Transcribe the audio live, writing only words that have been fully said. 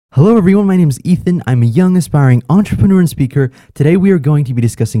Hello everyone, my name is Ethan. I'm a young aspiring entrepreneur and speaker. Today we are going to be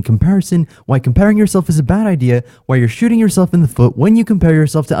discussing comparison, why comparing yourself is a bad idea, why you're shooting yourself in the foot when you compare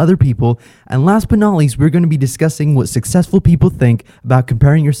yourself to other people, and last but not least, we're going to be discussing what successful people think about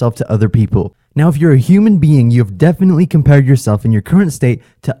comparing yourself to other people. Now, if you're a human being, you have definitely compared yourself in your current state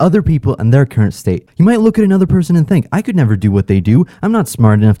to other people and their current state. You might look at another person and think, I could never do what they do. I'm not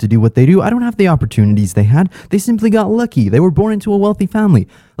smart enough to do what they do. I don't have the opportunities they had. They simply got lucky. They were born into a wealthy family.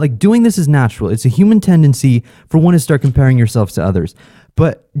 Like, doing this is natural. It's a human tendency for one to start comparing yourself to others.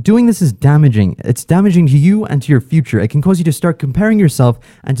 But doing this is damaging. It's damaging to you and to your future. It can cause you to start comparing yourself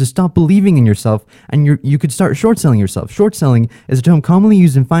and to stop believing in yourself, and you could start short selling yourself. Short selling is a term commonly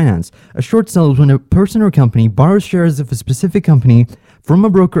used in finance. A short sell is when a person or company borrows shares of a specific company from a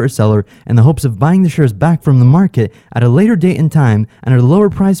broker or seller in the hopes of buying the shares back from the market at a later date and time and at a lower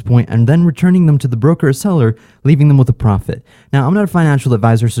price point, and then returning them to the broker or seller, leaving them with a profit. Now, I'm not a financial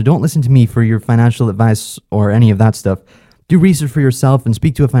advisor, so don't listen to me for your financial advice or any of that stuff. Do research for yourself and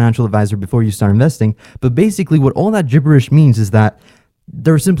speak to a financial advisor before you start investing. But basically, what all that gibberish means is that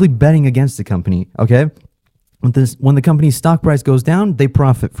they're simply betting against the company, okay? When the company's stock price goes down, they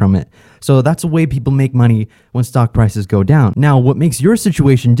profit from it. So that's the way people make money when stock prices go down. Now, what makes your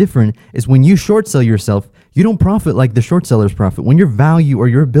situation different is when you short sell yourself, you don't profit like the short sellers profit. When your value or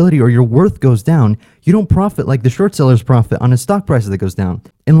your ability or your worth goes down, you don't profit like the short sellers profit on a stock price that goes down.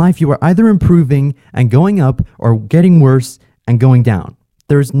 In life, you are either improving and going up or getting worse and going down.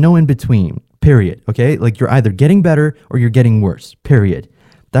 There's no in between, period, okay? Like, you're either getting better or you're getting worse, period.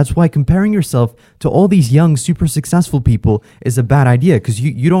 That's why comparing yourself to all these young, super successful people is a bad idea, because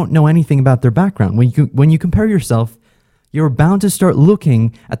you don't know anything about their background. When you compare yourself, you're bound to start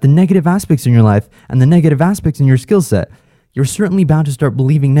looking at the negative aspects in your life and the negative aspects in your skill set. You're certainly bound to start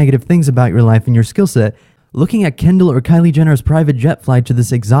believing negative things about your life and your skill set. Looking at Kendall or Kylie Jenner's private jet flight to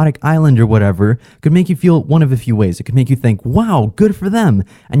this exotic island or whatever could make you feel one of a few ways. It could make you think, wow, good for them.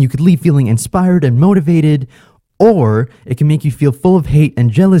 And you could leave feeling inspired and motivated. Or it can make you feel full of hate and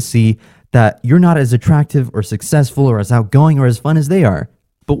jealousy that you're not as attractive or successful or as outgoing or as fun as they are.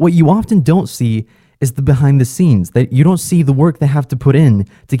 But what you often don't see is the behind the scenes, that you don't see the work they have to put in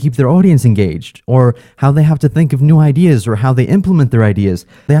to keep their audience engaged, or how they have to think of new ideas or how they implement their ideas.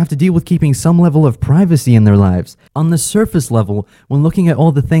 They have to deal with keeping some level of privacy in their lives. On the surface level, when looking at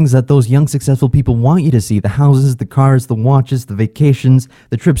all the things that those young successful people want you to see, the houses, the cars, the watches, the vacations,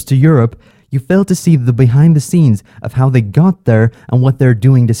 the trips to Europe, you fail to see the behind the scenes of how they got there and what they're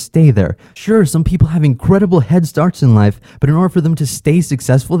doing to stay there. Sure, some people have incredible head starts in life, but in order for them to stay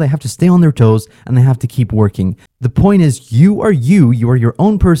successful, they have to stay on their toes and they have to keep working. The point is, you are your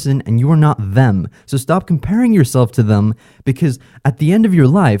own person, and you are not them. So stop comparing yourself to them, because at the end of your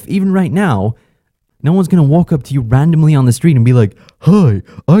life, even right now, no one's going to walk up to you randomly on the street and be like, "Hi,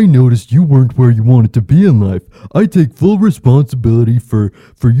 I noticed you weren't where you wanted to be in life. I take full responsibility for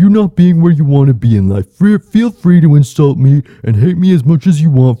you not being where you want to be in life. Feel free to insult me and hate me as much as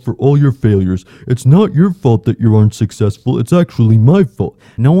you want for all your failures. It's not your fault that you aren't successful. It's actually my fault."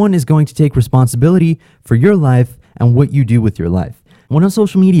 No one is going to take responsibility for your life and what you do with your life. When on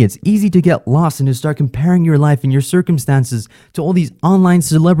social media, it's easy to get lost and to start comparing your life and your circumstances to all these online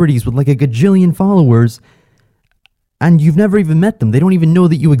celebrities with like a gajillion followers, and you've never even met them. They don't even know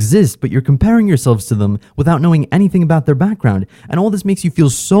that you exist, but you're comparing yourselves to them without knowing anything about their background. And all this makes you feel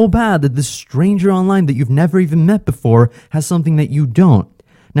so bad that this stranger online that you've never even met before has something that you don't.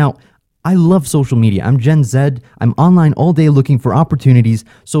 Now, I love social media. I'm Gen Z. I'm online all day looking for opportunities.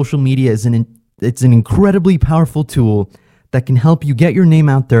 Social media is it's an incredibly powerful tool that can help you get your name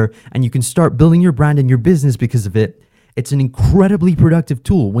out there, and you can start building your brand and your business because of it. It's an incredibly productive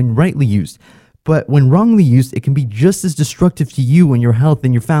tool when rightly used. But when wrongly used, it can be just as destructive to you and your health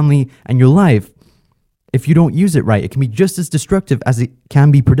and your family and your life. If you don't use it right, it can be just as destructive as it can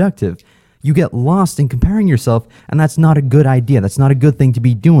be productive. You get lost in comparing yourself, and that's not a good idea. That's not a good thing to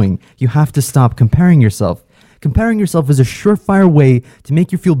be doing. You have to stop comparing yourself. Comparing yourself is a surefire way to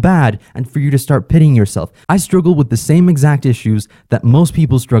make you feel bad and for you to start pitying yourself. I struggle with the same exact issues that most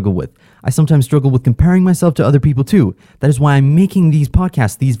people struggle with. I sometimes struggle with comparing myself to other people too. That is why I'm making these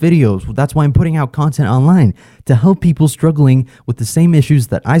podcasts, these videos. That's why I'm putting out content online to help people struggling with the same issues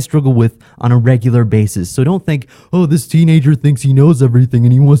that I struggle with on a regular basis. So don't think, oh, this teenager thinks he knows everything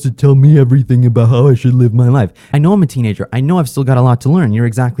and he wants to tell me everything about how I should live my life. I know I'm a teenager. I know I've still got a lot to learn. You're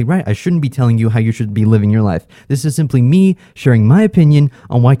exactly right. I shouldn't be telling you how you should be living your life. This is simply me sharing my opinion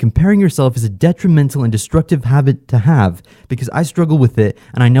on why comparing yourself is a detrimental and destructive habit to have, because I struggle with it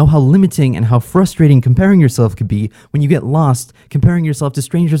and I know how limiting limiting and how frustrating comparing yourself could be when you get lost comparing yourself to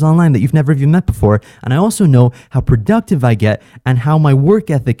strangers online that you've never even met before. And I also know how productive I get and how my work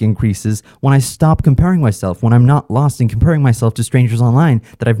ethic increases when I stop comparing myself, when I'm not lost in comparing myself to strangers online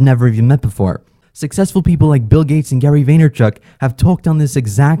that I've never even met before. Successful people like Bill Gates and Gary Vaynerchuk have talked on this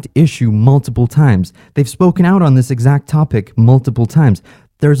exact issue multiple times. They've spoken out on this exact topic multiple times.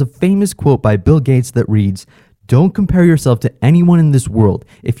 There's a famous quote by Bill Gates that reads, "Don't compare yourself to anyone in this world.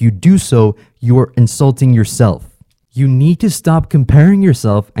 If you do so, you're insulting yourself." You need to stop comparing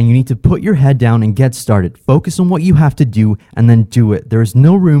yourself and you need to put your head down and get started. Focus on what you have to do and then do it. There is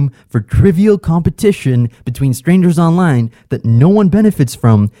no room for trivial competition between strangers online that no one benefits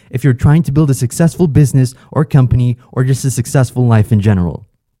from if you're trying to build a successful business or company or just a successful life in general.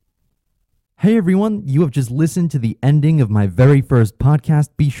 Hey everyone, you have just listened to the ending of my very first podcast.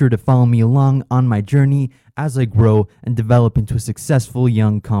 Be sure to follow me along on my journey as I grow and develop into a successful,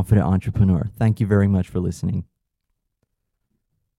 young, confident entrepreneur. Thank you very much for listening.